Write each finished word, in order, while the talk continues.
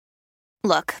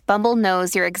Look, Bumble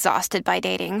knows you're exhausted by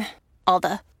dating. All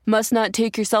the, must not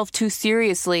take yourself too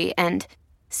seriously, and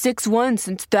 6'1"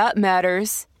 since that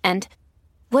matters. And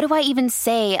what do I even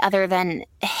say other than,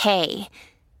 hey?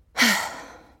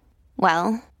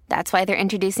 Well, that's why they're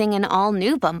introducing an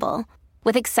all-new Bumble,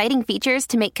 with exciting features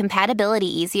to make compatibility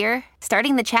easier,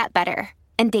 starting the chat better,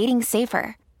 and dating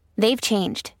safer. They've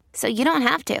changed, so you don't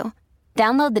have to.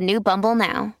 Download the new Bumble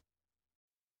now.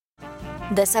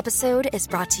 This episode is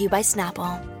brought to you by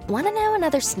Snapple. Want to know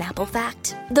another Snapple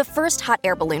fact? The first hot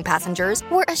air balloon passengers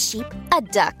were a sheep, a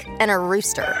duck, and a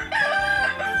rooster.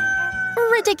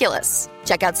 Ridiculous.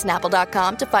 Check out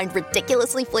Snapple.com to find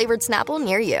ridiculously flavored Snapple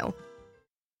near you.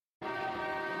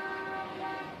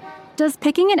 Does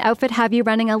picking an outfit have you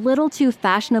running a little too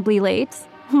fashionably late?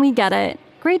 We get it.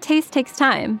 Great taste takes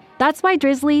time. That's why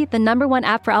Drizzly, the #1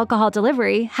 app for alcohol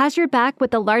delivery, has your back with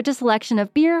the largest selection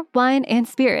of beer, wine, and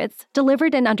spirits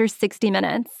delivered in under 60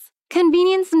 minutes.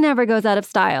 Convenience never goes out of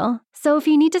style. So if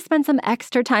you need to spend some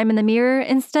extra time in the mirror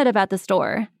instead of at the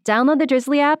store, download the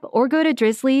Drizzly app or go to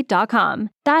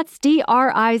drizzly.com. That's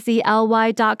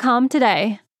DRIZLY.com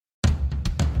today.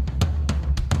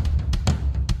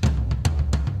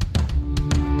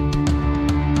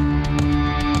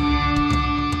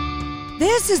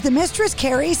 This is the Mistress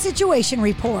Carrie Situation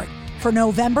Report for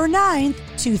November 9th,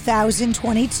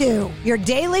 2022. Your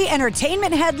daily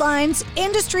entertainment headlines,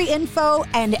 industry info,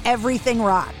 and everything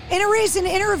rock. In a recent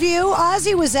interview,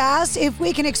 Ozzy was asked if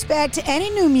we can expect any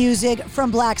new music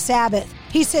from Black Sabbath.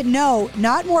 He said, no,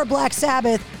 not more Black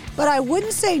Sabbath, but I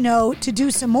wouldn't say no to do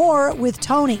some more with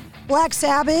Tony. Black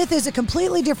Sabbath is a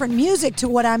completely different music to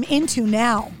what I'm into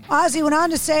now. Ozzy went on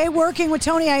to say working with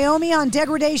Tony Iommi on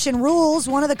Degradation Rules,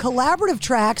 one of the collaborative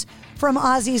tracks from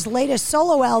Ozzy's latest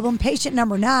solo album, Patient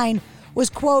Number 9, was,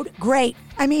 quote, great.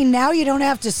 I mean, now you don't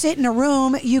have to sit in a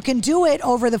room. You can do it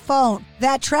over the phone.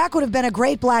 That track would have been a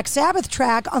great Black Sabbath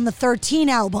track on the 13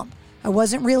 album. I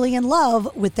wasn't really in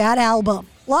love with that album.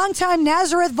 Longtime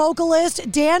Nazareth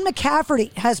vocalist Dan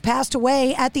McCafferty has passed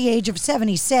away at the age of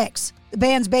 76. The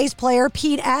band's bass player,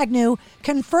 Pete Agnew,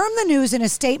 confirmed the news in a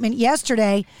statement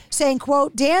yesterday, saying,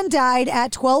 quote, Dan died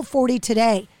at 12:40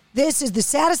 today. This is the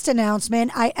saddest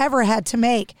announcement I ever had to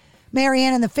make.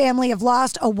 Marianne and the family have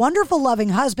lost a wonderful, loving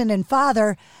husband and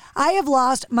father. I have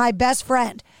lost my best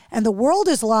friend, and the world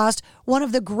has lost one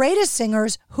of the greatest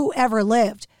singers who ever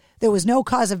lived. There was no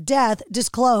cause of death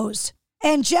disclosed.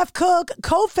 And Jeff Cook,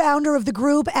 co-founder of the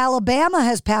group Alabama,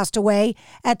 has passed away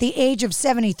at the age of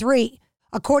 73.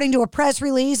 According to a press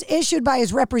release issued by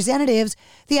his representatives,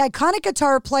 the iconic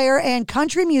guitar player and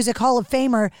country music Hall of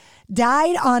Famer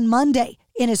died on Monday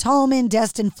in his home in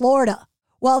Destin, Florida.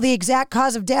 While the exact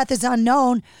cause of death is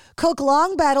unknown, Cook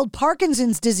long battled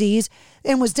Parkinson's disease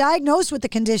and was diagnosed with the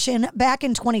condition back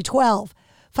in 2012.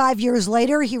 5 years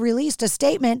later, he released a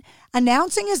statement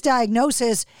announcing his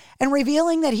diagnosis and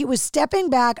revealing that he was stepping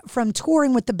back from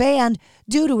touring with the band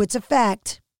due to its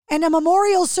effect. And a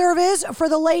memorial service for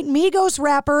the late Migos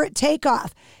rapper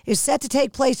Takeoff is set to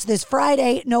take place this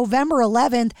Friday, November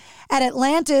 11th, at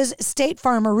Atlanta's State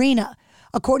Farm Arena.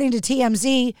 According to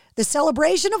TMZ, the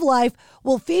celebration of life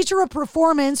will feature a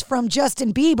performance from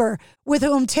Justin Bieber, with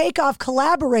whom Takeoff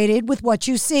collaborated with What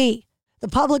You See. The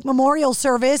public memorial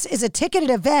service is a ticketed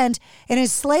event and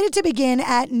is slated to begin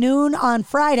at noon on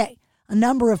Friday. A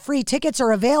number of free tickets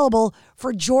are available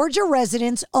for Georgia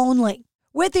residents only.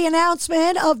 With the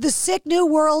announcement of the Sick New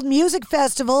World Music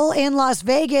Festival in Las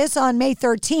Vegas on May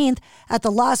 13th at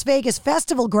the Las Vegas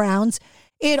Festival grounds,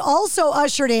 it also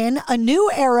ushered in a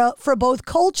new era for both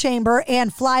Coal Chamber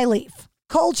and Flyleaf.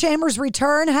 Coal Chamber's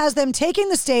return has them taking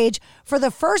the stage for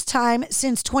the first time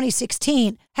since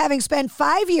 2016, having spent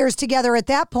 5 years together at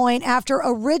that point after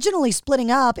originally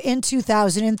splitting up in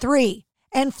 2003.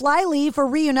 And Flyleaf are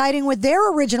reuniting with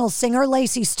their original singer,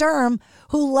 Lacey Sturm,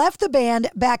 who left the band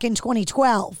back in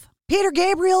 2012. Peter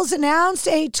Gabriel's announced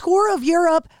a tour of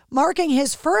Europe, marking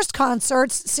his first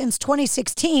concerts since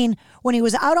 2016 when he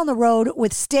was out on the road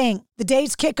with Sting. The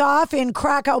dates kick off in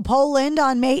Krakow, Poland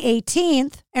on May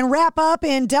 18th and wrap up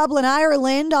in Dublin,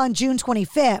 Ireland on June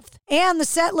 25th. And the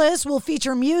set list will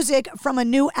feature music from a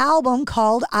new album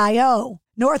called I.O.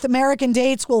 North American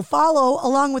dates will follow,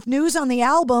 along with news on the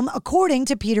album, according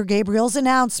to Peter Gabriel's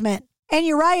announcement. And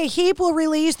Uriah Heep will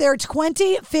release their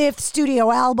 25th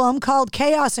studio album called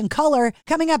Chaos and Color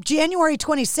coming up January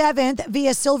 27th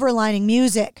via Silver Lining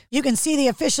Music. You can see the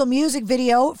official music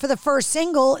video for the first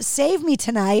single, Save Me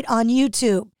Tonight, on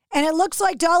YouTube. And it looks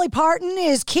like Dolly Parton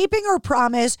is keeping her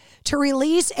promise to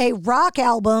release a rock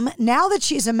album now that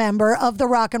she's a member of the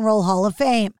Rock and Roll Hall of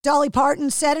Fame. Dolly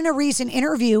Parton said in a recent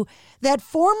interview that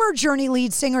former Journey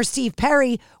lead singer Steve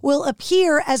Perry will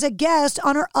appear as a guest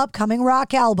on her upcoming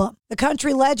rock album. The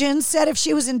country legend said if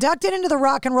she was inducted into the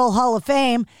Rock and Roll Hall of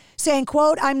Fame, saying,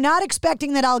 quote, "I'm not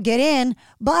expecting that I'll get in,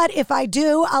 but if I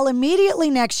do, I'll immediately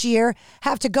next year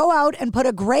have to go out and put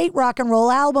a great rock and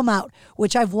roll album out,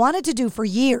 which I've wanted to do for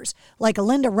years, like a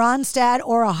Linda Ronstadt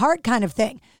or a Heart kind of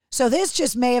thing. So this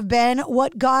just may have been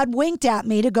what God winked at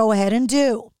me to go ahead and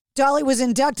do." Dolly was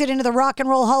inducted into the Rock and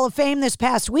Roll Hall of Fame this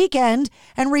past weekend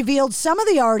and revealed some of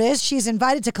the artists she's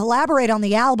invited to collaborate on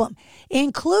the album,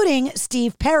 including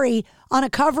Steve Perry on a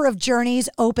cover of Journey's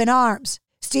Open Arms.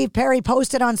 Steve Perry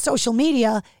posted on social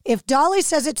media, "If Dolly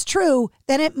says it's true,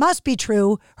 then it must be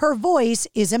true. Her voice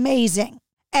is amazing."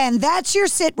 And that's your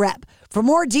Sit Rep. For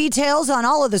more details on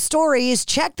all of the stories,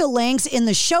 check the links in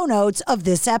the show notes of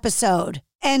this episode.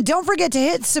 And don't forget to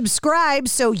hit subscribe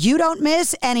so you don't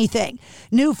miss anything.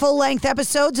 New full-length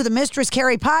episodes of the Mistress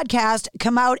Carrie podcast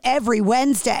come out every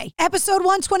Wednesday. Episode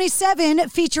 127,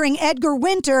 featuring Edgar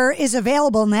Winter, is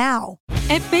available now.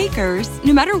 At Baker's,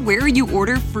 no matter where you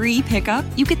order free pickup,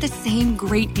 you get the same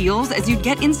great deals as you'd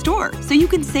get in-store. So you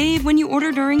can save when you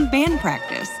order during band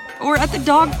practice, or at the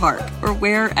dog park, or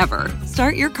wherever.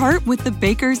 Start your cart with the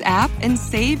Baker's app and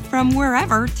save from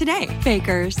wherever today.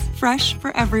 Baker's, fresh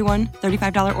for everyone.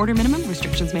 $35 order minimum.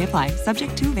 Restrictions may apply.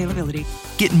 Subject to availability.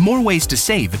 Get more ways to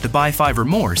save at the Buy 5 or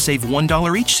More Save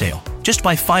 $1 each sale. Just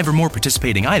buy 5 or more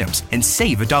participating items and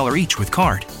save $1 each with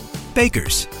card.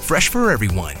 Baker's, fresh for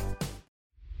everyone.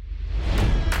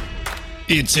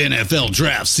 It's NFL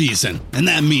draft season, and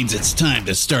that means it's time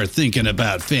to start thinking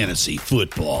about fantasy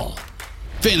football.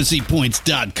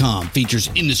 FantasyPoints.com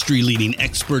features industry-leading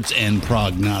experts and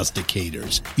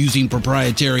prognosticators using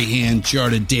proprietary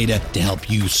hand-charted data to help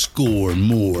you score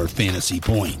more fantasy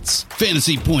points.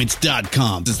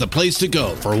 FantasyPoints.com is the place to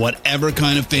go for whatever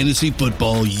kind of fantasy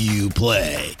football you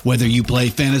play. Whether you play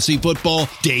fantasy football,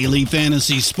 daily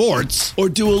fantasy sports, or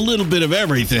do a little bit of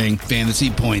everything,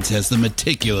 Fantasy Points has the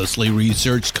meticulously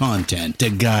researched content to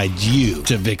guide you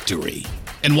to victory.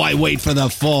 And why wait for the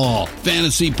fall?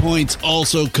 Fantasy Points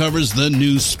also covers the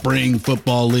new spring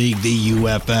football league, the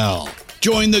UFL.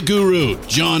 Join the guru,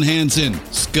 John Hansen,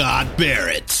 Scott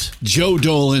Barrett, Joe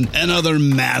Dolan, and other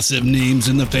massive names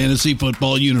in the fantasy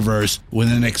football universe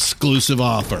with an exclusive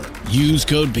offer. Use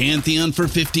code Pantheon for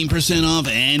 15% off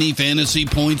any Fantasy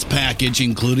Points package,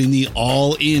 including the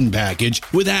all-in package,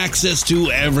 with access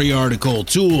to every article,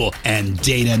 tool, and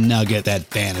data nugget that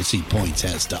Fantasy Points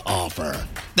has to offer.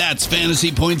 That's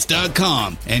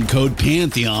FantasyPoints.com and code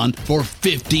Pantheon for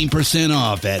 15%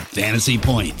 off at Fantasy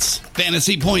Points.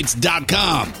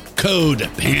 FantasyPoints.com, code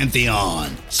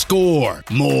Pantheon. Score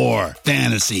more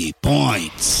fantasy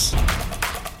points.